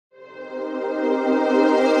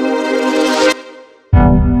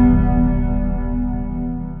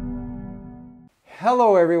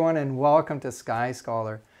Hello everyone and welcome to Sky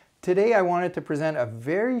Scholar. Today I wanted to present a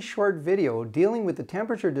very short video dealing with the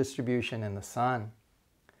temperature distribution in the sun.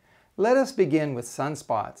 Let us begin with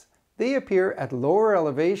sunspots. They appear at lower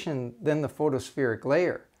elevation than the photospheric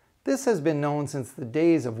layer. This has been known since the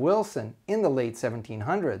days of Wilson in the late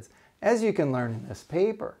 1700s, as you can learn in this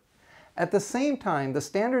paper. At the same time, the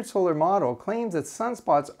standard solar model claims that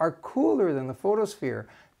sunspots are cooler than the photosphere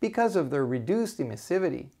because of their reduced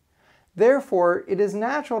emissivity. Therefore, it is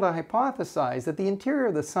natural to hypothesize that the interior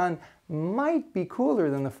of the sun might be cooler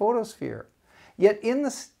than the photosphere. Yet in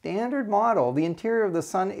the standard model, the interior of the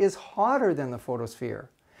sun is hotter than the photosphere.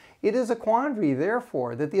 It is a quandary,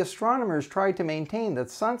 therefore, that the astronomers try to maintain that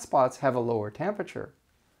sunspots have a lower temperature.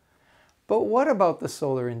 But what about the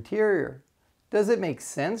solar interior? Does it make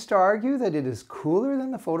sense to argue that it is cooler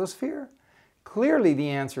than the photosphere? Clearly the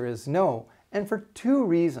answer is no, and for two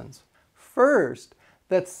reasons. First,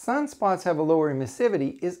 that sunspots have a lower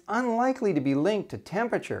emissivity is unlikely to be linked to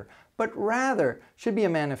temperature, but rather should be a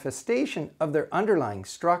manifestation of their underlying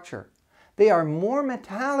structure. They are more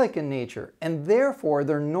metallic in nature, and therefore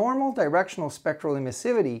their normal directional spectral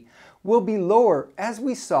emissivity will be lower, as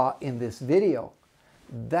we saw in this video.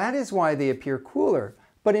 That is why they appear cooler,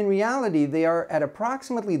 but in reality they are at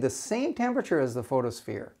approximately the same temperature as the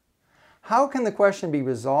photosphere. How can the question be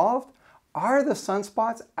resolved? Are the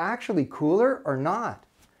sunspots actually cooler or not?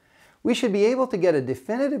 We should be able to get a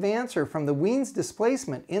definitive answer from the Wien's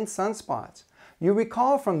displacement in sunspots. You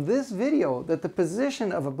recall from this video that the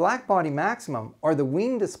position of a black body maximum, or the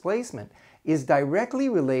Wien displacement, is directly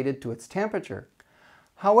related to its temperature.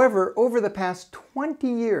 However, over the past 20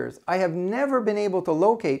 years, I have never been able to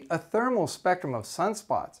locate a thermal spectrum of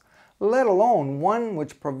sunspots, let alone one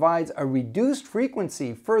which provides a reduced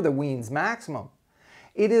frequency for the Wien's maximum.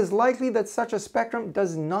 It is likely that such a spectrum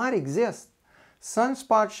does not exist.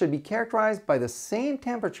 Sunspots should be characterized by the same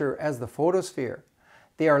temperature as the photosphere.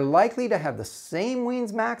 They are likely to have the same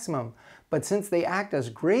Wien's maximum, but since they act as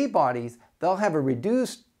gray bodies, they'll have a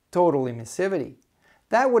reduced total emissivity.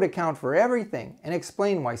 That would account for everything and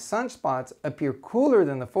explain why sunspots appear cooler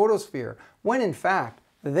than the photosphere when in fact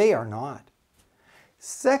they are not.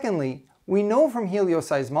 Secondly, we know from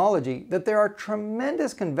helioseismology that there are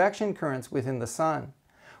tremendous convection currents within the sun.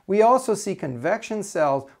 We also see convection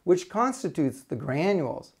cells which constitutes the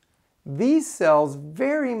granules. These cells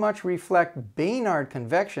very much reflect Baynard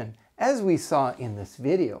convection, as we saw in this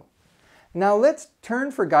video. Now let's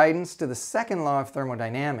turn for guidance to the second law of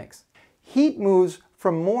thermodynamics. Heat moves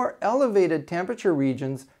from more elevated temperature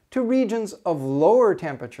regions to regions of lower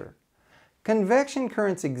temperature. Convection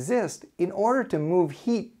currents exist in order to move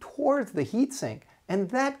heat towards the heat sink, and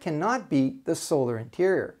that cannot be the solar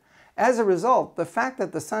interior. As a result, the fact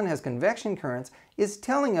that the sun has convection currents is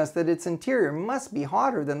telling us that its interior must be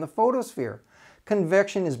hotter than the photosphere.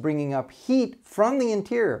 Convection is bringing up heat from the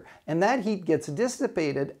interior, and that heat gets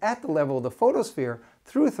dissipated at the level of the photosphere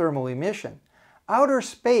through thermal emission. Outer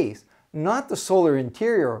space, not the solar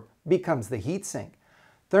interior, becomes the heat sink.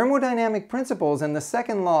 Thermodynamic principles and the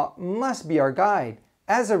second law must be our guide.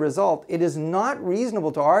 As a result, it is not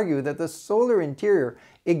reasonable to argue that the solar interior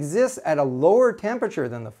exists at a lower temperature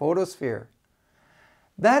than the photosphere.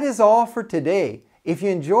 That is all for today. If you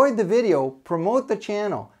enjoyed the video, promote the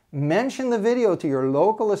channel, mention the video to your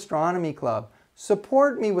local astronomy club,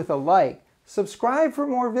 support me with a like, subscribe for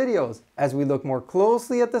more videos as we look more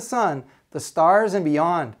closely at the sun, the stars, and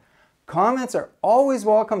beyond. Comments are always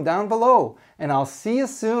welcome down below, and I'll see you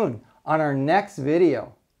soon on our next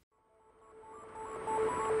video.